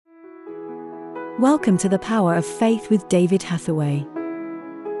Welcome to the Power of Faith with David Hathaway.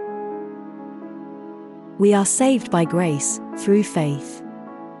 We are saved by grace, through faith.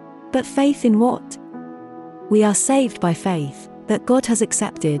 But faith in what? We are saved by faith that God has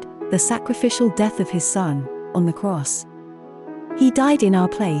accepted the sacrificial death of His Son on the cross. He died in our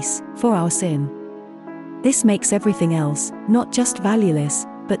place, for our sin. This makes everything else not just valueless,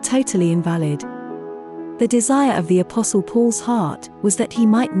 but totally invalid. The desire of the Apostle Paul's heart was that he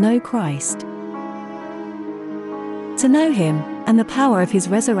might know Christ. To know Him, and the power of His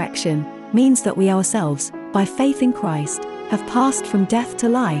resurrection, means that we ourselves, by faith in Christ, have passed from death to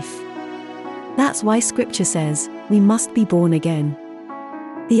life. That's why Scripture says, we must be born again.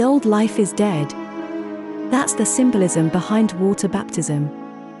 The old life is dead. That's the symbolism behind water baptism.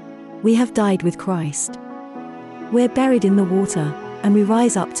 We have died with Christ. We're buried in the water, and we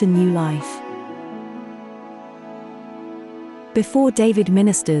rise up to new life. Before David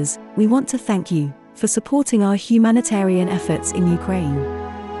ministers, we want to thank you for supporting our humanitarian efforts in Ukraine.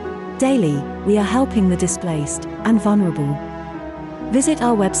 Daily, we are helping the displaced and vulnerable. Visit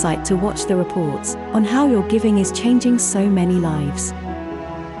our website to watch the reports on how your giving is changing so many lives.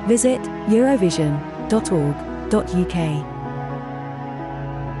 Visit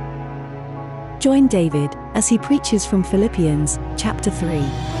eurovision.org.uk. Join David as he preaches from Philippians, chapter 3.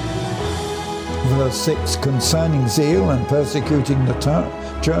 Verse 6, concerning zeal and persecuting the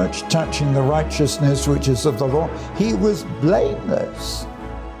church, touching the righteousness which is of the law, he was blameless.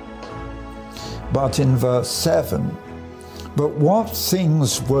 But in verse 7, but what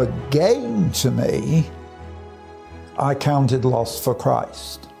things were gain to me, I counted loss for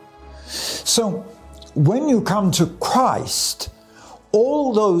Christ. So when you come to Christ,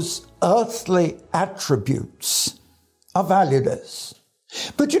 all those earthly attributes are valueless.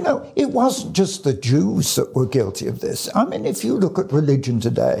 But it wasn't just the Jews that were guilty of this. I mean, if you look at religion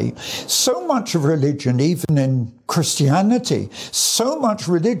today, so much of religion, even in Christianity, so much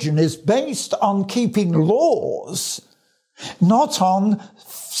religion is based on keeping laws, not on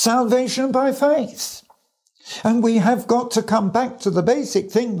salvation by faith. And we have got to come back to the basic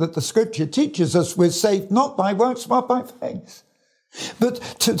thing that the Scripture teaches us: we're saved not by works, but by faith. But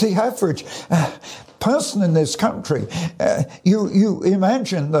to the average person in this country, you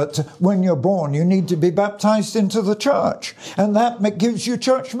imagine that when you're born, you need to be baptized into the church, and that gives you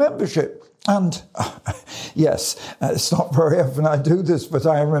church membership. And yes, it's not very often I do this, but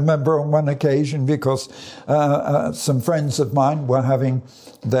I remember on one occasion, because some friends of mine were having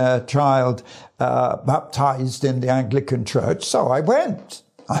their child baptized in the Anglican church, so I went.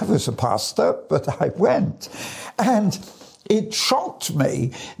 I was a pastor, but I went. And it shocked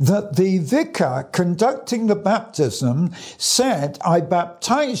me that the vicar conducting the baptism said, I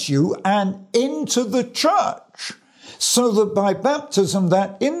baptize you and into the church. So that by baptism,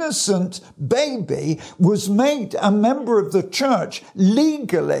 that innocent baby was made a member of the church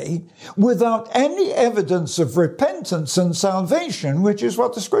legally, without any evidence of repentance and salvation, which is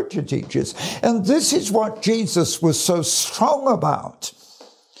what the Scripture teaches. And this is what Jesus was so strong about.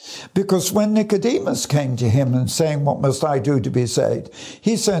 Because when Nicodemus came to him and saying, what must I do to be saved?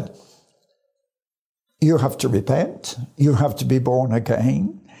 He said, you have to repent. You have to be born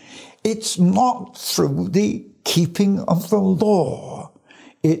again. It's not through the keeping of the law.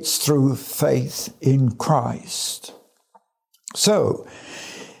 It's through faith in Christ. So,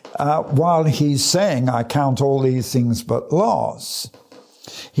 while he's saying, I count all these things but loss,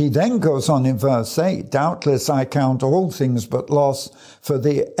 he then goes on in verse 8, doubtless I count all things but loss for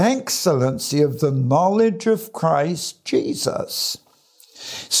the excellency of the knowledge of Christ Jesus.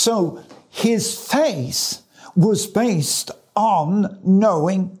 So his faith was based on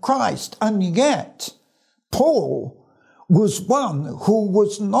knowing Christ. And yet, Paul was one who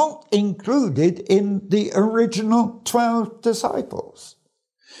was not included in the original 12 disciples.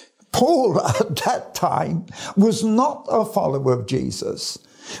 Paul at that time was not a follower of Jesus.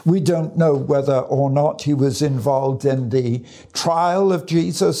 We don't know whether or not he was involved in the trial of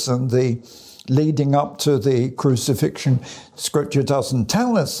Jesus and the leading up to the crucifixion. Scripture doesn't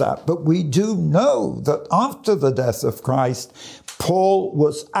tell us that, but we do know that after the death of Christ, Paul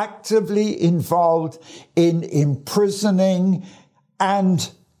was actively involved in imprisoning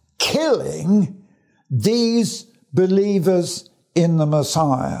and killing these believers in the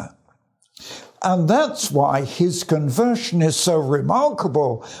Messiah. And that's why his conversion is so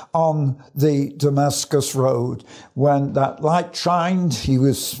remarkable on the Damascus Road. When that light shined, he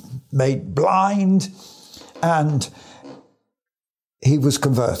was made blind and he was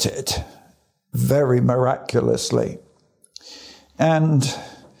converted very miraculously. And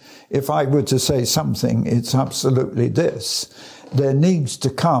if I were to say something, it's absolutely this. There needs to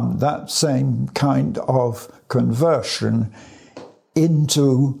come that same kind of conversion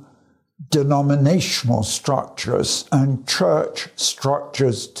into denominational structures and church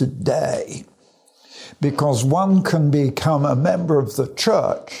structures today. Because one can become a member of the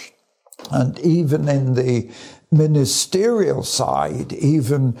church, and even in the ministerial side,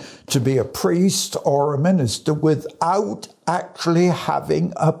 even to be a priest or a minister, without actually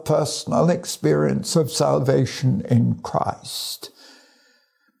having a personal experience of salvation in Christ,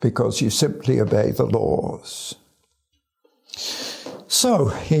 because you simply obey the laws. So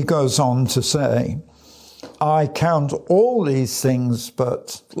he goes on to say, I count all these things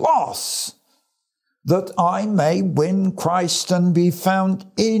but loss, that I may win Christ and be found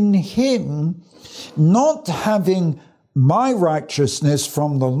in him, not having my righteousness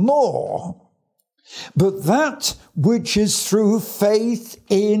from the law, but that which is through faith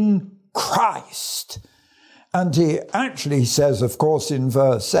in Christ. And he actually says, of course, in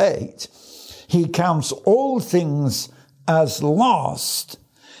verse 8, he counts all things as lost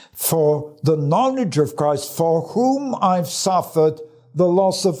for the knowledge of Christ, for whom I've suffered the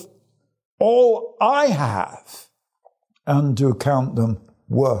loss of all I have, and do count them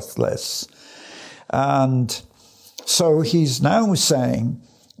worthless. And so he's now saying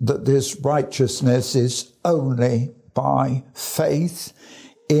that this righteousness is only by faith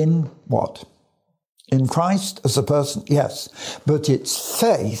in what? In Christ as a person? Yes. But it's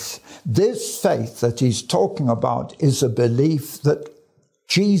faith. This faith that he's talking about is a belief that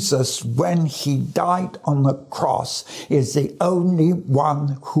Jesus, when he died on the cross, is the only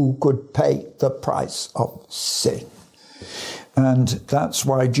one who could pay the price of sin. And that's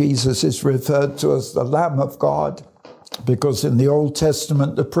why Jesus is referred to as the Lamb of God, because in the Old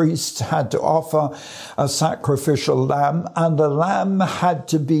Testament, the priests had to offer a sacrificial lamb, and the lamb had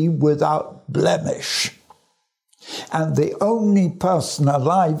to be without blemish. And the only person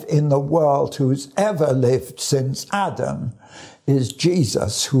alive in the world who's ever lived since Adam is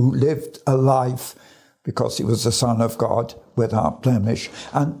Jesus, who lived a life, because he was the Son of God, without blemish.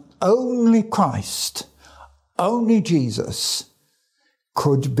 And only Christ, only Jesus,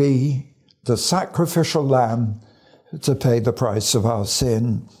 could be the sacrificial lamb to pay the price of our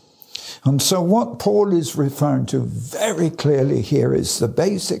sin. And so what Paul is referring to very clearly here is the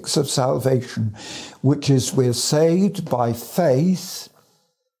basics of salvation, which is we're saved by faith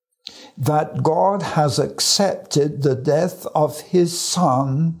that God has accepted the death of his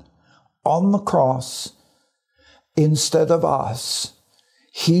Son on the cross instead of us.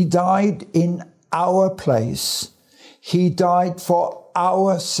 He died in our place. He died for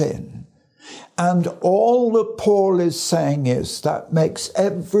our sin. And all that Paul is saying is that makes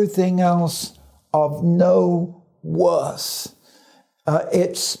everything else of no worth.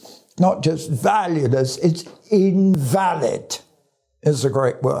 It's not just valueless, it's invalid, is a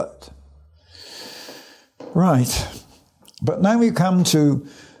great word. Right. But now we come to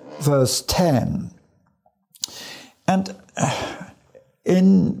verse 10. And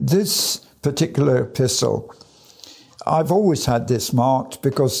in this particular epistle, I've always had this marked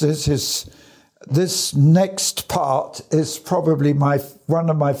because this next part is probably one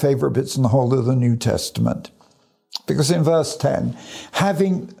of my favorite bits in the whole of the New Testament. Because in verse 10,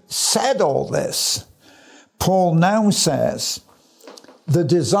 having said all this, Paul now says, the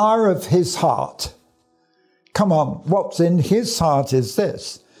desire of his heart. Come on, what's in his heart is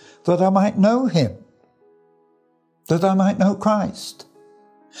this, that I might know him, that I might know Christ.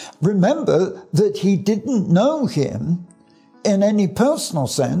 Remember that he didn't know him in any personal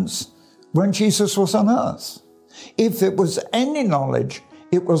sense when Jesus was on earth. If it was any knowledge,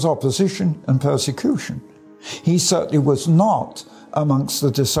 it was opposition and persecution. He certainly was not amongst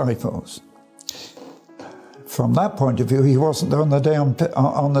the disciples. From that point of view, he wasn't there on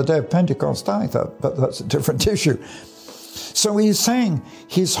the day of Pentecost either, but that's a different issue. So he's saying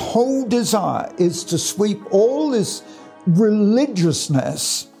his whole desire is to sweep all this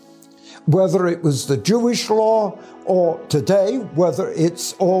religiousness, whether it was the Jewish law or today, whether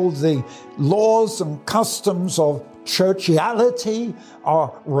it's all the laws and customs of churchiality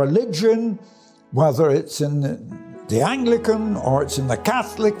or religion, whether it's in the Anglican or it's in the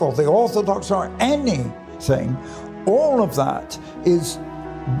Catholic or the Orthodox or anything, all of that is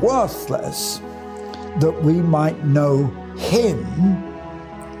worthless, that we might know him,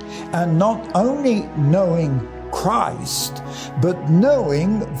 and not only knowing Christ, but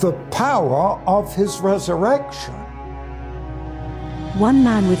knowing the power of his resurrection. One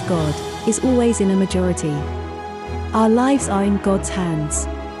man with God is always in a majority. Our lives are in God's hands.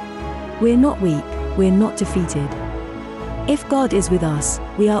 We're not weak, we're not defeated. If God is with us,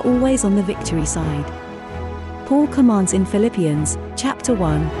 we are always on the victory side. Paul commands in Philippians, chapter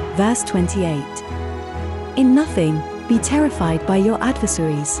 1, verse 28. In nothing, be terrified by your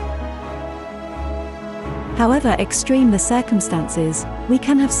adversaries. However extreme the circumstances, we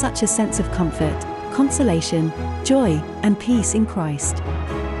can have such a sense of comfort, consolation, joy, and peace in Christ.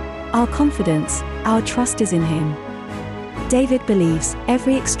 Our confidence, our trust is in Him. David believes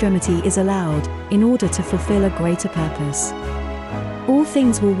every extremity is allowed in order to fulfill a greater purpose. All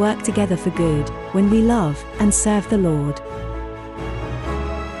things will work together for good when we love and serve the Lord.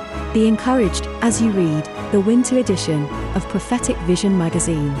 Be encouraged as you read the winter edition of Prophetic Vision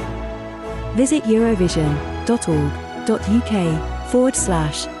magazine. Visit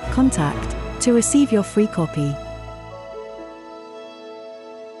eurovision.org.uk/contact to receive your free copy.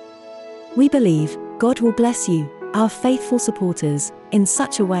 We believe God will bless you, our faithful supporters, in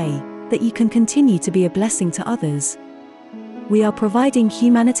such a way that you can continue to be a blessing to others. We are providing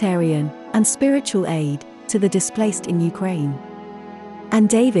humanitarian and spiritual aid to the displaced in Ukraine. And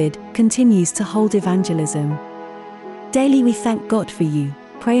David continues to hold evangelism. Daily we thank God for you,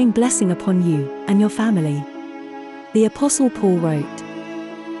 praying blessing upon you and your family. The Apostle Paul wrote,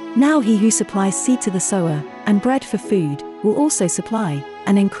 "Now he who supplies seed to the sower and bread for food will also supply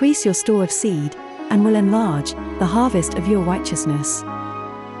and increase your store of seed, and will enlarge the harvest of your righteousness.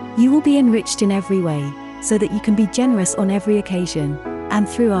 You will be enriched in every way, so that you can be generous on every occasion, and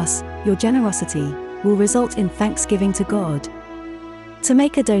through us, your generosity will result in thanksgiving to God." To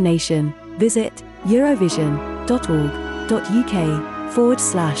make a donation, visit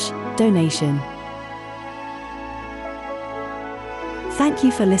eurovision.org.uk/donation. Thank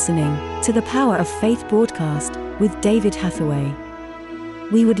you for listening to the Power of Faith broadcast with David Hathaway.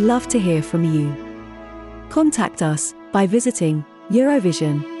 We would love to hear from you. Contact us by visiting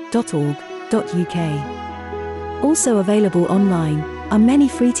eurovision.org.uk. Also available online are many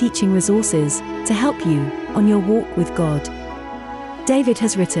free teaching resources to help you on your walk with God. David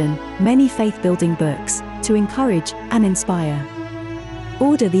has written many faith-building books to encourage and inspire.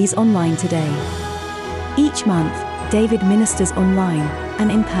 Order these online today. Each month, David ministers online and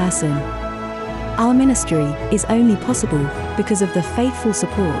in person. Our ministry is only possible because of the faithful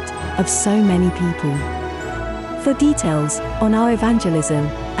support of so many people. For details on our evangelism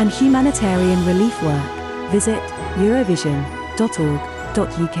and humanitarian relief work, visit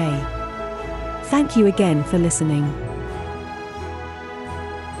eurovision.org.uk. Thank you again for listening.